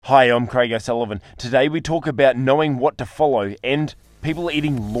Hi, I'm Craig O'Sullivan. Today we talk about knowing what to follow and people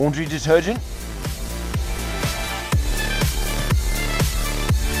eating laundry detergent.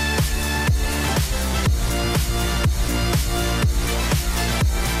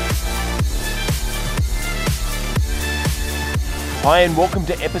 Hi and welcome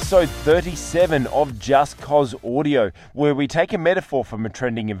to episode 37 of Just Cause Audio, where we take a metaphor from a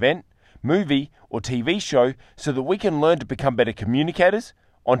trending event, movie or TV show so that we can learn to become better communicators,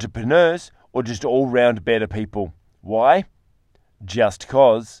 entrepreneurs, or just all-round better people. Why? Just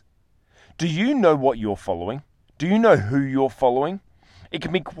cause. Do you know what you're following? Do you know who you're following? It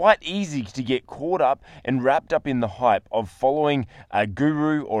can be quite easy to get caught up and wrapped up in the hype of following a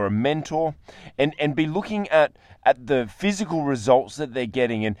guru or a mentor and be looking at the physical results that they're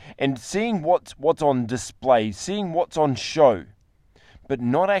getting and seeing what's on display, seeing what's on show, but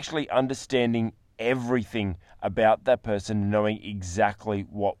not actually understanding everything about that person, knowing exactly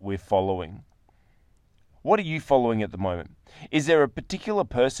what we're following. What are you following at the moment? Is there a particular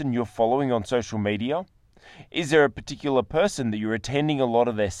person you're following on social media? Is there a particular person that you're attending a lot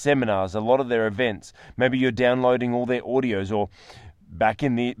of their seminars, a lot of their events? Maybe you're downloading all their audios, or back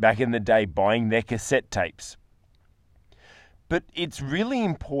in the day buying their cassette tapes. But it's really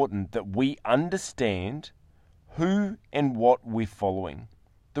important that we understand who and what we're following.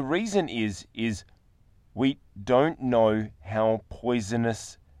 The reason is we don't know how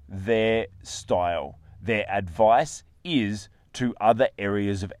poisonous their style, their advice is to other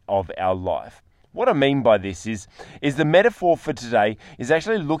areas of our life. What I mean by this is the metaphor for today is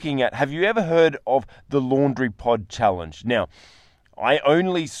actually looking at, have you ever heard of the Laundry Pod Challenge? Now, I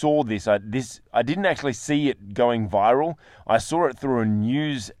only saw this. I didn't actually see it going viral. I saw it through a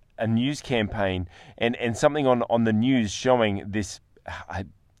news campaign and something on the news showing this.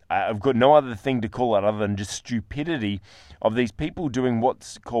 I've got no other thing to call it other than just stupidity of these people doing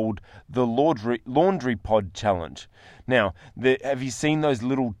what's called the Laundry Pod Challenge. Now, have you seen those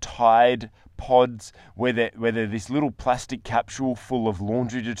little Tide pods where they're this little plastic capsule full of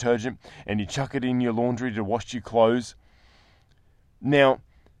laundry detergent and you chuck it in your laundry to wash your clothes? Now,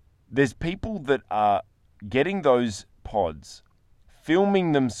 there's people that are getting those pods,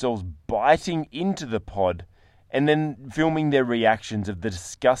 filming themselves biting into the pod, and then filming their reactions of the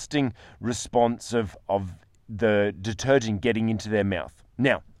disgusting response of the detergent getting into their mouth.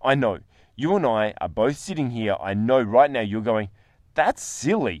 Now, I know, you and I are both sitting here, I know right now you're going, that's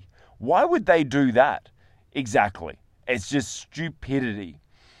silly. Why would they do that? Exactly. It's just stupidity.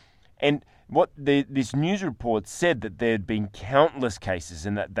 And what this news report said that there had been countless cases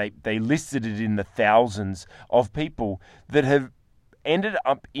and that they listed it in the thousands of people that have ended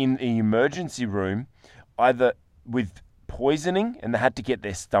up in the emergency room either with poisoning and they had to get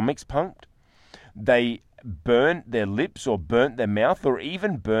their stomachs pumped, they burnt their lips or burnt their mouth, or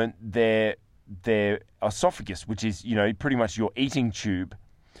even burnt their esophagus, which is, pretty much your eating tube.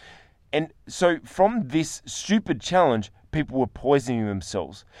 And so from this stupid challenge, people were poisoning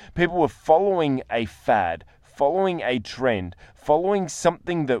themselves. People were following a fad, following a trend, following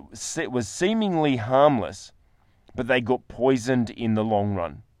something that was seemingly harmless, but they got poisoned in the long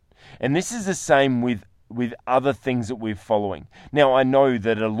run. And this is the same with other things that we're following. Now, I know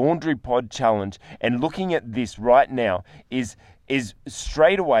that a Laundry Pod Challenge, and looking at this right now, is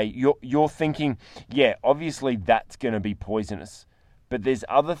straight away, you're thinking, yeah, obviously that's going to be poisonous. But there's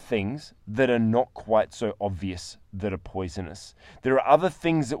other things that are not quite so obvious that are poisonous. There are other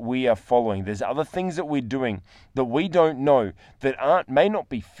things that we are following. There's other things that we're doing that we don't know that may not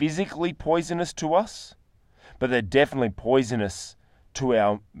be physically poisonous to us, but they're definitely poisonous to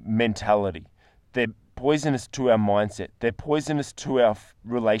our mentality. They're poisonous to our mindset. They're poisonous to our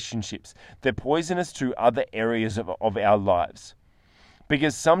relationships. They're poisonous to other areas of our lives.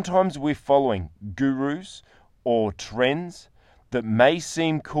 Because sometimes we're following gurus or trends that may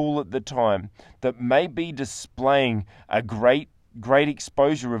seem cool at the time, that may be displaying a great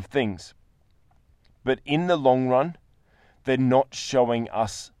exposure of things. But in the long run, they're not showing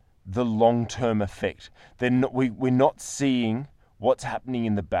us the long-term effect. We're not seeing what's happening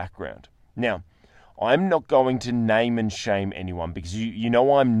in the background. Now, I'm not going to name and shame anyone because you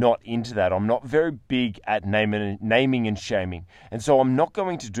know I'm not into that. I'm not very big at naming and shaming. And so I'm not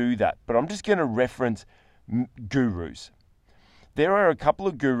going to do that. But I'm just going to reference gurus. There are a couple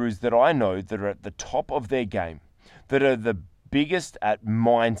of gurus that I know that are at the top of their game, that are the biggest at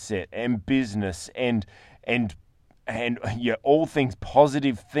mindset and business and all things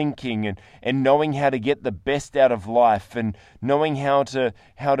positive thinking and knowing how to get the best out of life and knowing how to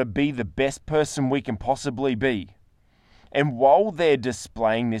be the best person we can possibly be. And while they're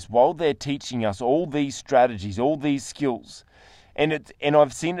displaying this, while they're teaching us all these strategies, all these skills, And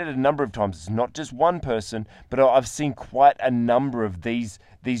I've seen it a number of times. It's not just one person, but I've seen quite a number of these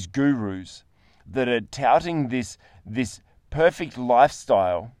gurus that are touting this perfect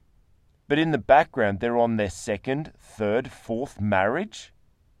lifestyle, but in the background they're on their second, third, fourth marriage.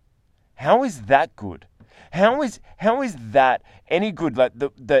 How is that good? How is that any good? Like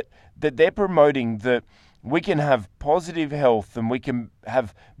that they're promoting that we can have positive health and we can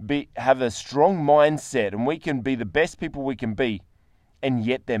have a strong mindset and we can be the best people we can be, and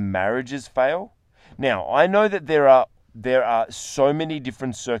yet their marriages fail. Now, I know that there are so many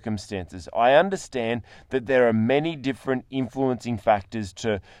different circumstances. I understand that there are many different influencing factors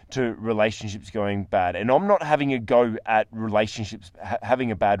to relationships going bad. And I'm not having a go at relationships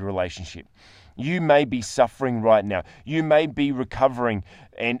having a bad relationship. You may be suffering right now. You may be recovering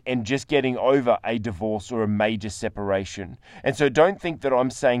and just getting over a divorce or a major separation. And so don't think that I'm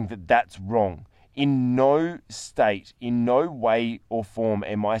saying that that's wrong. In no state, in no way or form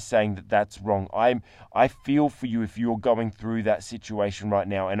am I saying that that's wrong. I feel for you if you're going through that situation right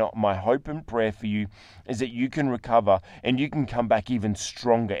now. And my hope and prayer for you is that you can recover and you can come back even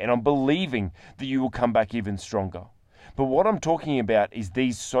stronger. And I'm believing that you will come back even stronger. But what I'm talking about is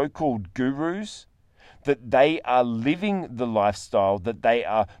these so-called gurus, that they are living the lifestyle, that they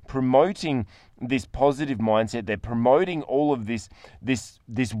are promoting this positive mindset. They're promoting all of this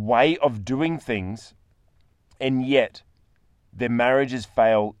way of doing things, and yet their marriages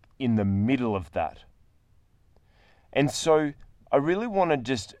fail in the middle of that. And so I really want to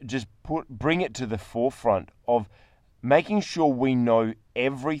just bring it to the forefront of making sure we know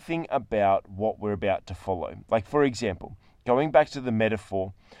everything about what we're about to follow. Like, for example, going back to the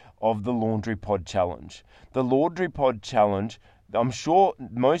metaphor of the laundry pod challenge. The laundry pod challenge, I'm sure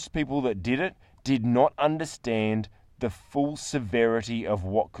most people that did it did not understand the full severity of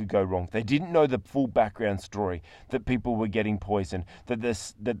what could go wrong. They didn't know the full background story, that people were getting poisoned, that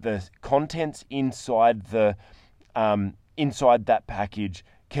the contents inside that package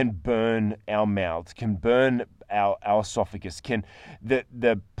can burn our mouths, can burn our esophagus, can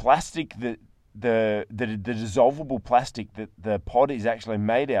the plastic the dissolvable plastic that the pod is actually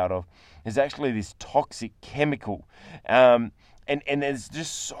made out of is actually this toxic chemical, and there's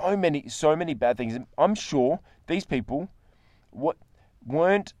just so many bad things. I'm sure these people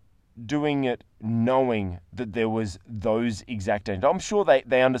weren't doing it knowing that there was those exact dangers. I'm sure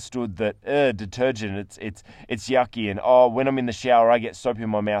they understood that detergent it's yucky, and when I'm in the shower I get soap in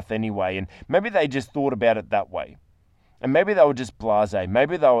my mouth anyway, and maybe they just thought about it that way. And maybe they were just blasé,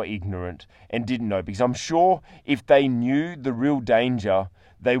 maybe they were ignorant and didn't know, because I'm sure if they knew the real danger,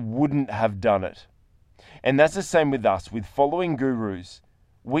 they wouldn't have done it. And that's the same with us, with following gurus.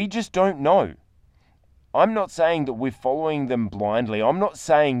 We just don't know. I'm not saying that we're following them blindly. I'm not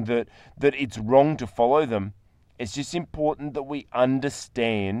saying that it's wrong to follow them. It's just important that we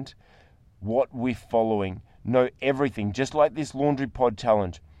understand what we're following, know everything, just like this laundry pod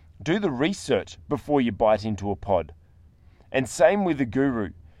challenge. Do the research before you bite into a pod. And same with the guru.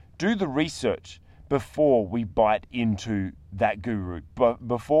 Do the research before we bite into that guru, but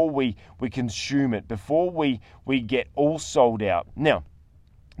before we consume it, before we get all sold out. Now,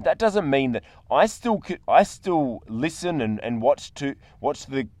 that doesn't mean that I still listen and watch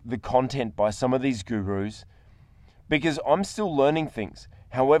the content by some of these gurus, because I'm still learning things.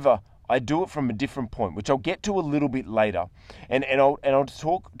 However, I do it from a different point, which I'll get to a little bit later, and I'll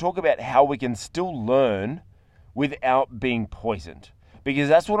talk about how we can still learn without being poisoned, because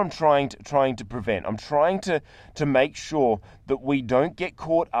that's what I'm trying to prevent. I'm trying to make sure that we don't get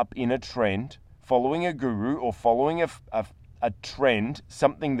caught up in a trend, following a guru or following a trend,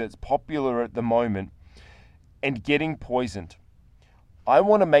 something that's popular at the moment, and getting poisoned. I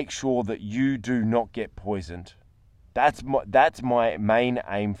want to make sure that you do not get poisoned. That's my main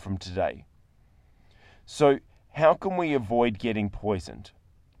aim from today. So how can we avoid getting poisoned?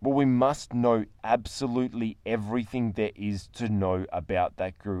 Well, we must know absolutely everything there is to know about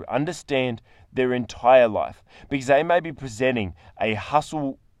that guru. Understand their entire life, because they may be presenting a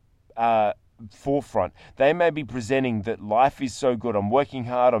hustle forefront. They may be presenting that life is so good, I'm working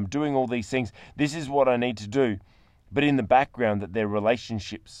hard, I'm doing all these things, this is what I need to do. But in the background, that their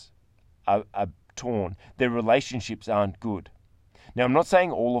relationships are torn. Their relationships aren't good. Now, I'm not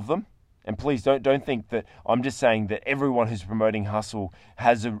saying all of them. And please don't think that I'm just saying that everyone who's promoting hustle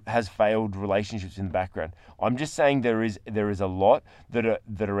has failed relationships in the background. I'm just saying there is a lot that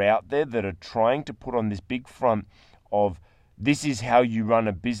are out there that are trying to put on this big front of this is how you run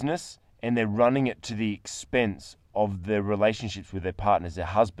a business, and they're running it to the expense of their relationships with their partners, their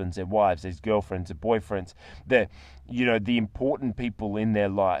husbands, their wives, their girlfriends, their boyfriends, the important people in their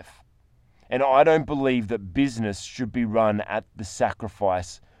life. And I don't believe that business should be run at the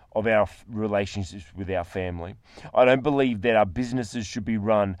sacrifice of our relationships with our family. I don't believe that our businesses should be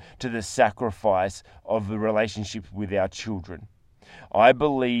run to the sacrifice of the relationship with our children. I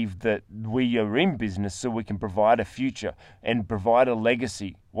believe that we are in business so we can provide a future and provide a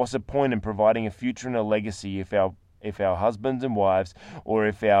legacy. What's the point in providing a future and a legacy if our husbands and wives or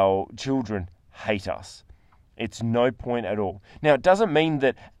if our children hate us? It's no point at all. Now, it doesn't mean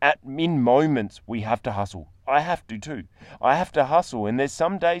that in moments we have to hustle. I have to too. I have to hustle, and there's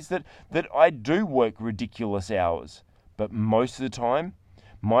some days that I do work ridiculous hours. But most of the time,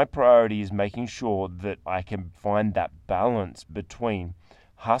 my priority is making sure that I can find that balance between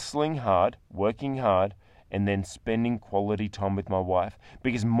hustling hard, working hard, and then spending quality time with my wife.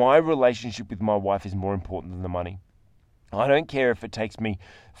 Because my relationship with my wife is more important than the money. I don't care if it takes me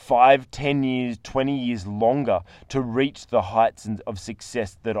 5, 10 years, 20 years longer to reach the heights of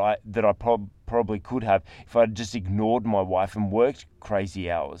success that I probably could have if I just ignored my wife and worked crazy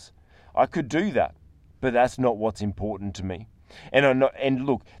hours. I could do that, but that's not what's important to me. And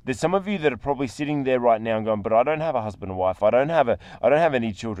look, there's some of you that are probably sitting there right now and going, but I don't have a husband and wife. I don't have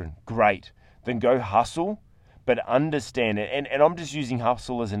any children. Great. Then go hustle, but understand it. And I'm just using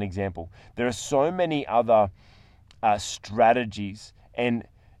hustle as an example. There are so many other strategies and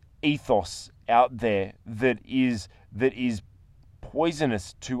ethos out there that is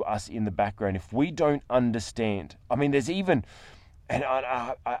poisonous to us in the background if we don't understand. I mean, there's even, and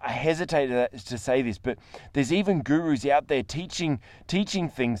I hesitate to say this, but there's even gurus out there teaching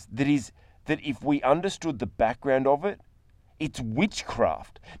things that if we understood the background of it, it's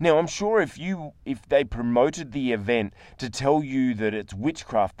witchcraft. Now, I'm sure if they promoted the event to tell you that it's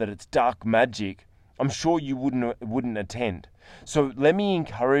witchcraft, that it's dark magic, I'm sure you wouldn't attend. So let me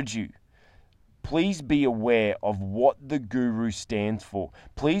encourage you. Please be aware of what the guru stands for.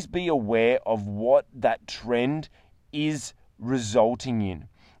 Please be aware of what that trend is resulting in.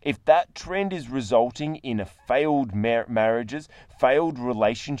 If that trend is resulting in failed marriages, failed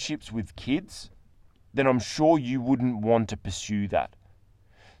relationships with kids, then I'm sure you wouldn't want to pursue that.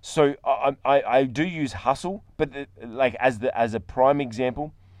 So I do use hustle, but as a prime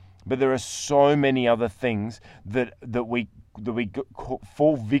example. But there are so many other things that we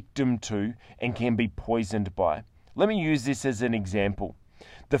fall victim to and can be poisoned by. Let me use this as an example.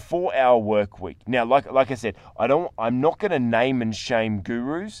 The 4-hour work week. Now, like I said, I'm not going to name and shame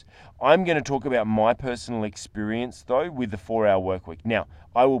gurus. I'm going to talk about my personal experience though with the 4-hour work week. Now,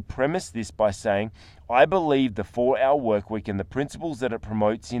 I will premise this by saying I believe the 4-hour work week and the principles that it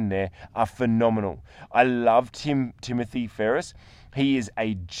promotes in there are phenomenal. I love Timothy Ferriss. He is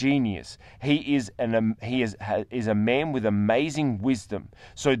a genius. He is a man with amazing wisdom.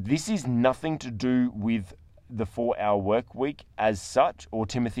 So this is nothing to do with the 4-hour work week as such, or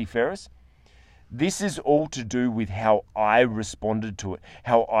Timothy Ferriss. This is all to do with how I responded to it,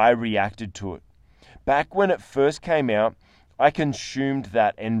 how I reacted to it. Back when it first came out, I consumed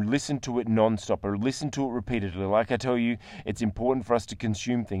that and listened to it non-stop, or listened to it repeatedly. Like I tell you, it's important for us to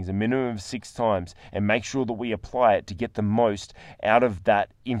consume things a minimum of 6 times and make sure that we apply it to get the most out of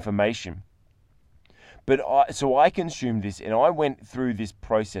that information. So I consumed this, and I went through this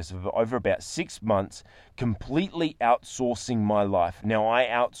process of over about 6 months, completely outsourcing my life. Now, I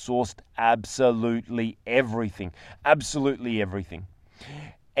outsourced absolutely everything.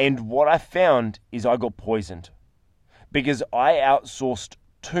 And what I found is I got poisoned because I outsourced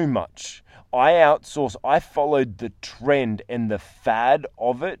too much. I followed the trend and the fad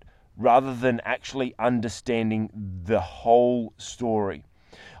of it rather than actually understanding the whole story.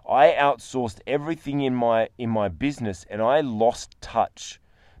 I outsourced everything in my business, and I lost touch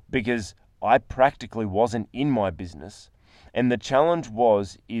because I practically wasn't in my business. And the challenge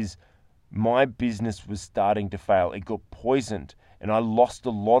is my business was starting to fail. It got poisoned, and I lost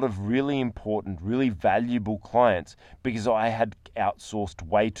a lot of really important, really valuable clients because I had outsourced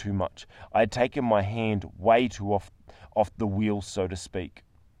way too much. I had taken my hand way too off the wheel, so to speak.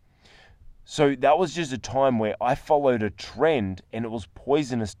 So that was just a time where I followed a trend, and it was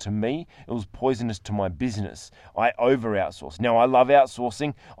poisonous to me. It was poisonous to my business. I over-outsourced. Now, I love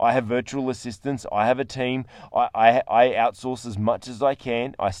outsourcing. I have virtual assistants. I have a team. I outsource as much as I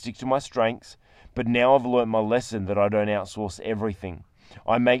can. I stick to my strengths. But now I've learned my lesson that I don't outsource everything.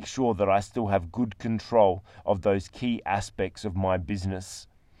 I make sure that I still have good control of those key aspects of my business.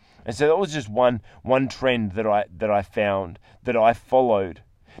 And so that was just one trend that I found, that I followed.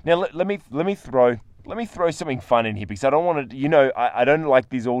 Now let me throw something fun in here, because I don't want to, I don't like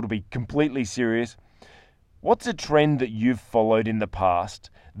these all to be completely serious. What's a trend that you've followed in the past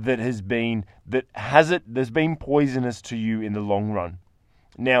that's been poisonous to you in the long run?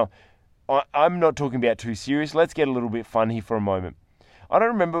 Now, I'm not talking about too serious. Let's get a little bit fun here for a moment. I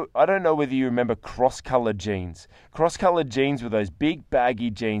don't know whether you remember cross-colored jeans. Cross-colored jeans were those big baggy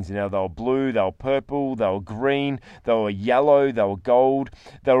jeans. You know, they were blue, they were purple, they were green, they were yellow, they were gold.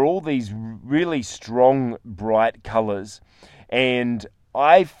 They were all these really strong, bright colors. And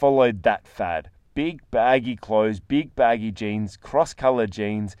I followed that fad. Big baggy clothes, big baggy jeans, cross-colored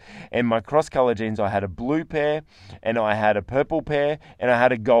jeans. And my cross-colored jeans, I had a blue pair, and I had a purple pair, and I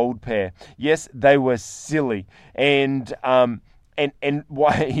had a gold pair. Yes, they were silly. And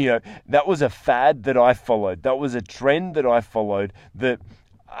why, that was a fad that I followed. That was a trend that I followed that,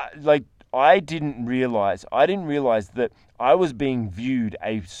 I didn't realize that I was being viewed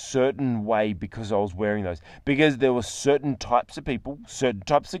a certain way because I was wearing those. Because there were certain types of people, certain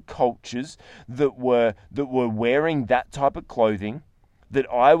types of cultures that were wearing that type of clothing, that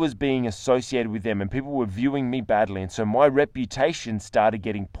I was being associated with them, and people were viewing me badly. And so my reputation started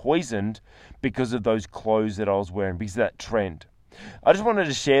getting poisoned because of those clothes that I was wearing, because of that trend. I just wanted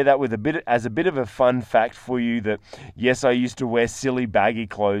to share that with as a bit of a fun fact for you, that yes, I used to wear silly baggy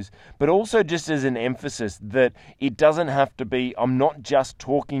clothes, but also just as an emphasis that it doesn't have to be, I'm not just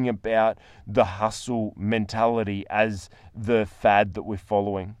talking about the hustle mentality as the fad that we're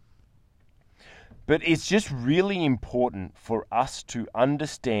following. But it's just really important for us to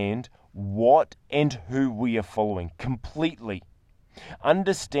understand what and who we are following completely.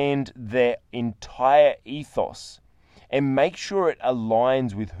 Understand their entire ethos, and make sure it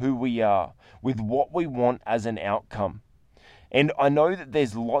aligns with who we are, with what we want as an outcome. And I know that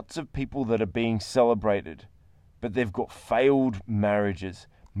there's lots of people that are being celebrated, but they've got failed marriages,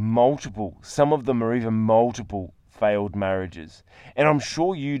 some of them are even multiple failed marriages. And I'm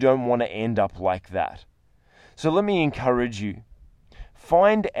sure you don't want to end up like that. So let me encourage you.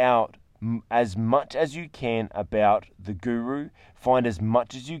 Find out as much as you can about the guru. Find as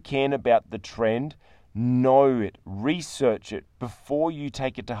much as you can about the trend. Know it, research it before you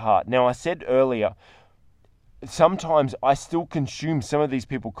take it to heart. Now, I said earlier, sometimes I still consume some of these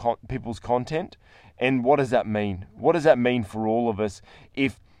people's content. And what does that mean? What does that mean for all of us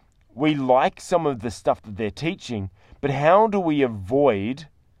if we like some of the stuff that they're teaching, but how do we avoid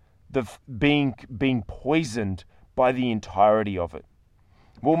being poisoned by the entirety of it?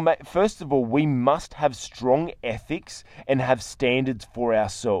 Well, first of all, we must have strong ethics and have standards for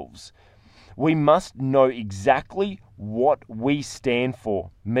ourselves. We must know exactly what we stand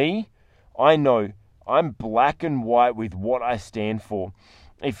for. Me, I know I'm black and white with what I stand for.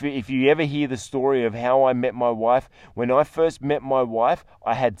 If you ever hear the story of how I met my wife, when I first met my wife,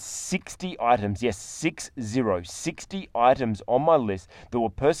 I had 60 items, yes, 60 items on my list that were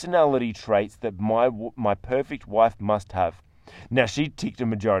personality traits that my perfect wife must have. Now, she ticked a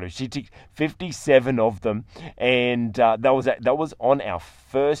majority. She ticked 57 of them, and that was on our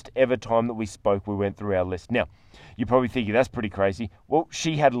first ever time that we spoke. We went through our list. Now, you're probably thinking, that's pretty crazy. Well,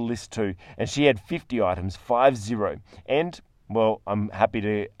 she had a list too, and she had 50 items, 50. And, well, I'm happy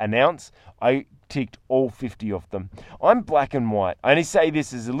to announce I ticked all 50 of them. I'm black and white. I only say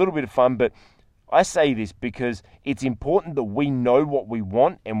this as a little bit of fun, but I say this because it's important that we know what we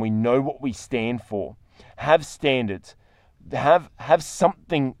want and we know what we stand for. Have standards. Have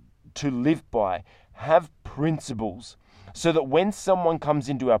something to live by. Have principles, so that when someone comes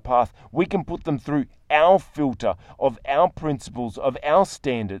into our path, we can put them through our filter of our principles, of our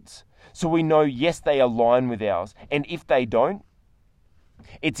standards, so we know, yes, they align with ours. And if they don't,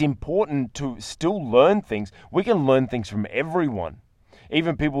 it's important to still learn things. We can learn things from everyone,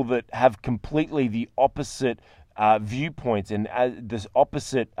 even people that have completely the opposite viewpoints and the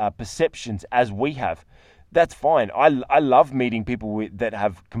opposite perceptions as we have. That's fine. I love meeting people that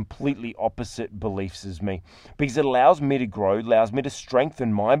have completely opposite beliefs as me, because it allows me to grow, allows me to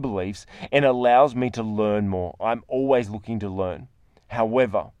strengthen my beliefs, and allows me to learn more. I'm always looking to learn.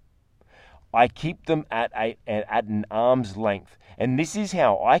 However, I keep them at an arm's length, and this is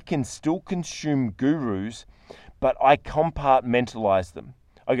how I can still consume gurus, but I compartmentalize them.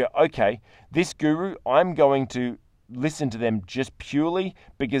 I go, okay, this guru, I'm going to listen to them just purely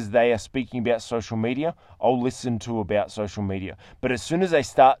because they are speaking about social media. I'll listen to about social media. But as soon as they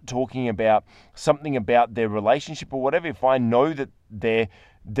start talking about something about their relationship or whatever, if I know that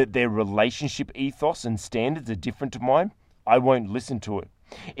their relationship ethos and standards are different to mine, I won't listen to it.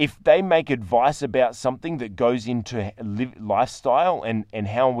 If they make advice about something that goes into lifestyle and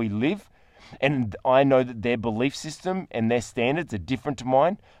how we live, and I know that their belief system and their standards are different to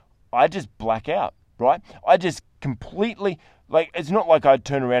mine, I just black out. Right? I just completely, it's not like I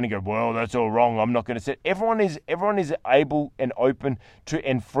turn around and go, well, that's all wrong, I'm not going to say. Everyone is able and open to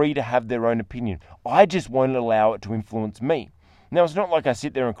and free to have their own opinion. I just won't allow it to influence me. Now, it's not like I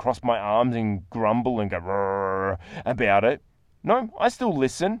sit there and cross my arms and grumble and go "Rrr" about it. No, I still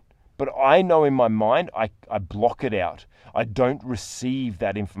listen, but I know in my mind I block it out. I don't receive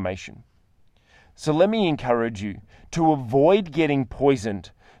that information. So let me encourage you to avoid getting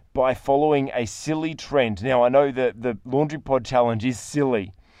poisoned by following a silly trend. Now, I know that the Laundry Pod Challenge is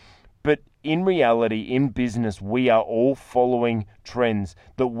silly, but in reality, in business, we are all following trends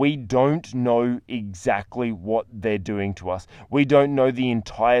that we don't know exactly what they're doing to us. We don't know the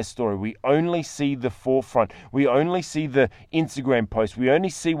entire story. We only see the forefront. We only see the Instagram post. We only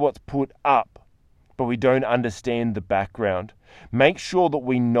see what's put up, but we don't understand the background. Make sure that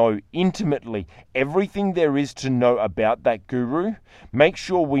we know intimately everything there is to know about that guru. Make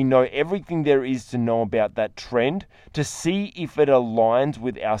sure we know everything there is to know about that trend to see if it aligns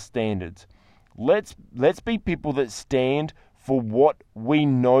with our standards. Let's be people that stand for what we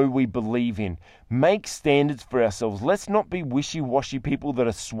know we believe in. Make standards for ourselves. Let's not be wishy-washy people that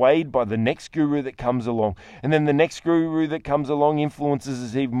are swayed by the next guru that comes along, and then the next guru that comes along influences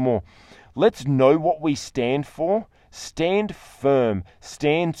us even more. Let's know what we stand for. Stand firm,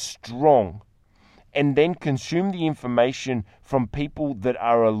 stand strong, and then consume the information from people that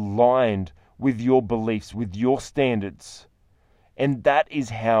are aligned with your beliefs, with your standards. And that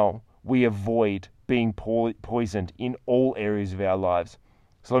is how we avoid being poisoned in all areas of our lives.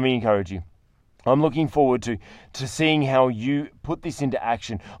 So let me encourage you. I'm looking forward to seeing how you put this into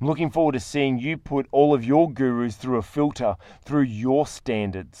action. I'm looking forward to seeing you put all of your gurus through a filter, through your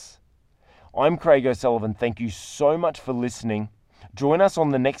standards. I'm Craig O'Sullivan. Thank you so much for listening. Join us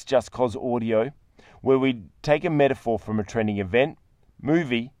on the next Just Cause Audio, where we take a metaphor from a trending event,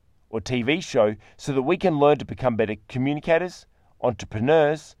 movie, or TV show so that we can learn to become better communicators,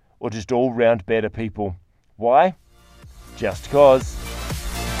 entrepreneurs, or just all-round better people. Why? Just cause.